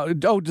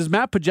 Does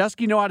Matt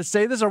Pajeski know how to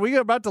say this? Are we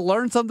about to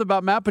learn something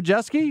about Matt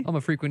Pajeski? I'm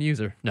a frequent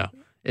user. No,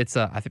 it's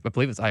I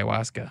believe it's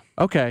ayahuasca.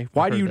 Okay,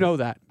 why do you know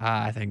that?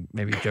 I think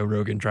maybe Joe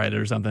Rogan tried it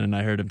or something, and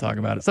I heard him talk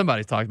about it.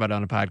 Somebody's talked about it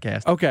on a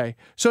podcast. Okay,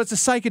 so it's a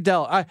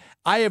psychedelic.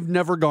 I have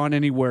never gone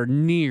anywhere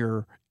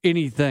near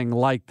anything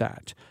like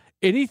that.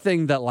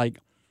 Anything that like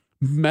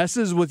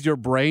messes with your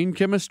brain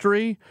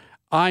chemistry,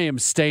 I am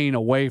staying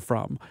away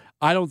from.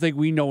 I don't think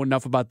we know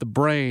enough about the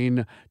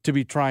brain to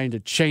be trying to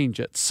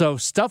change it. So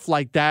stuff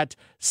like that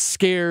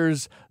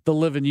scares the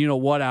living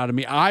you-know-what out of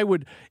me. I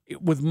would,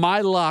 with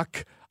my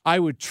luck, I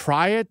would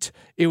try it.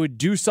 It would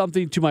do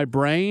something to my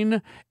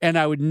brain, and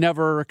I would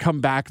never come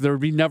back. There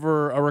would be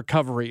never a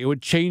recovery. It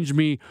would change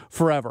me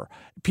forever.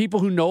 People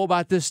who know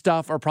about this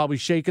stuff are probably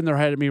shaking their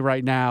head at me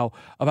right now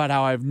about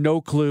how I have no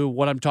clue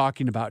what I'm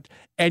talking about.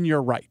 And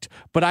you're right.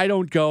 But I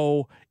don't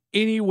go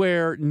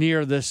anywhere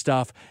near this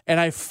stuff. And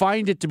I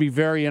find it to be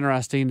very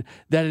interesting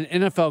that an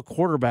NFL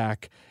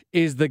quarterback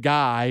is the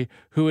guy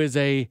who is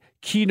a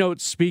keynote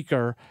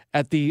speaker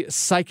at the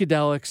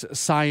Psychedelics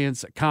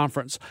Science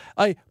Conference.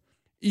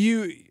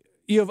 You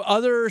have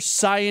other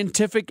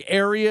scientific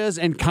areas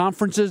and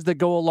conferences that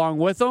go along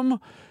with them.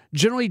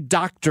 Generally,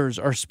 doctors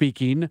are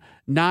speaking,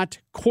 not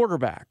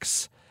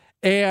quarterbacks.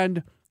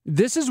 And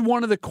this is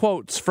one of the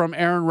quotes from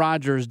Aaron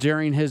Rodgers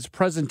during his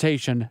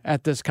presentation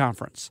at this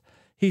conference.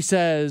 He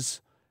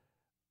says,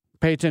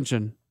 pay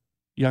attention,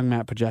 young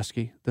Matt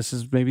Pajeski.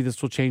 Maybe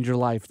this will change your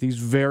life. These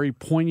very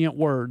poignant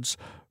words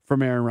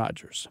from Aaron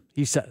Rodgers.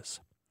 He says,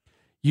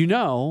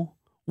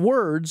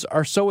 words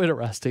are so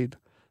interesting.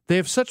 They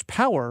have such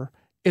power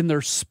in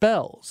their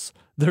spells.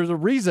 There's a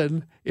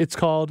reason it's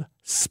called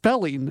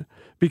spelling,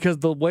 because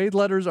the way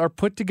letters are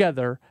put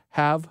together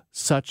have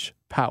such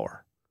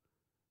power.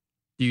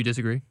 Do you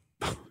disagree?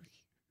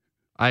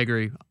 I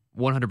agree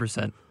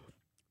 100%.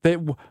 They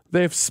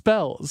have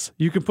spells.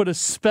 You can put a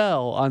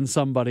spell on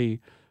somebody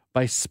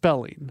by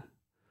spelling.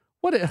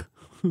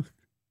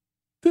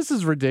 This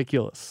is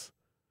ridiculous.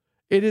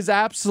 It is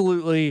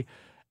absolutely,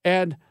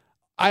 and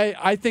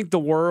I think the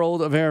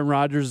world of Aaron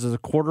Rodgers as a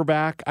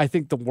quarterback. I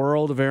think the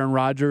world of Aaron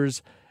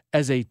Rodgers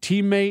as a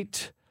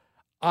teammate.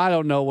 I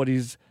don't know what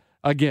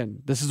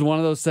again, this is one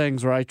of those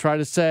things where I try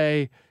to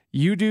say,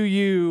 you do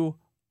you,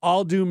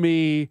 I'll do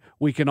me.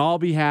 We can all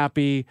be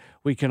happy.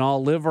 We can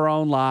all live our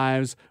own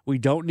lives. We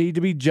don't need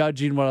to be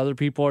judging what other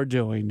people are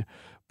doing.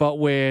 But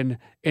when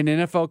an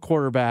NFL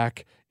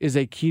quarterback is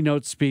a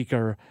keynote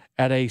speaker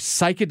at a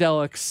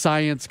psychedelic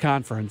science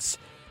conference,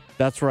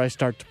 that's where I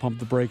start to pump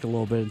the brake a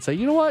little bit and say,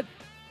 you know what?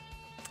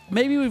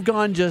 Maybe we've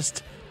gone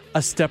just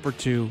a step or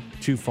two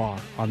too far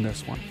on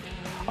this one.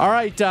 All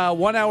right,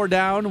 1 hour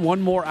down, one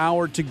more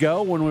hour to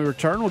go. When we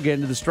return, we'll get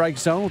into the strike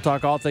zone. We'll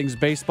talk all things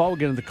baseball. We'll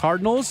get into the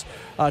Cardinals,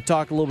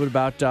 talk a little bit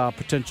about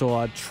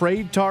potential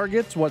trade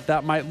targets, what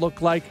that might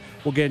look like.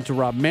 We'll get into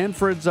Rob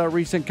Manfred's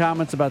recent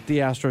comments about the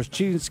Astros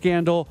cheating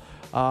scandal.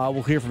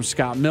 We'll hear from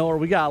Scott Miller.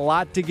 We got a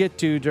lot to get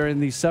to during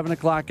the 7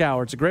 o'clock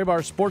hour. It's a Gray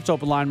Bar Sports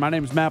Open Line. My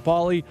name is Matt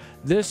Pauley.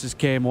 This is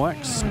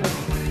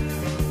KMOX.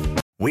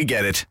 We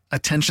get it.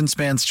 Attention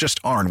spans just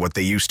aren't what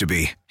they used to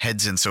be.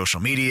 Heads in social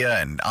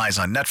media and eyes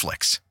on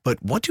Netflix.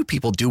 But what do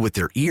people do with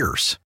their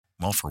ears?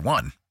 Well, for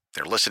one,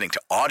 they're listening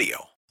to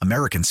audio.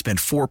 Americans spend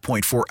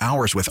 4.4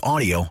 hours with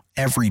audio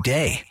every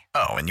day.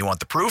 Oh, and you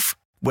want the proof?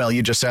 Well,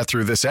 you just sat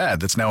through this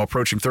ad that's now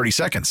approaching 30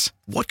 seconds.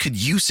 What could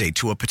you say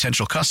to a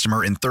potential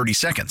customer in 30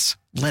 seconds?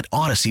 Let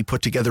Audacy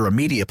put together a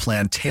media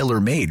plan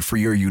tailor-made for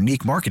your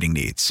unique marketing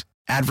needs.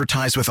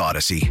 Advertise with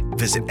Audacy.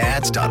 Visit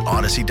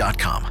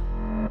ads.audacy.com.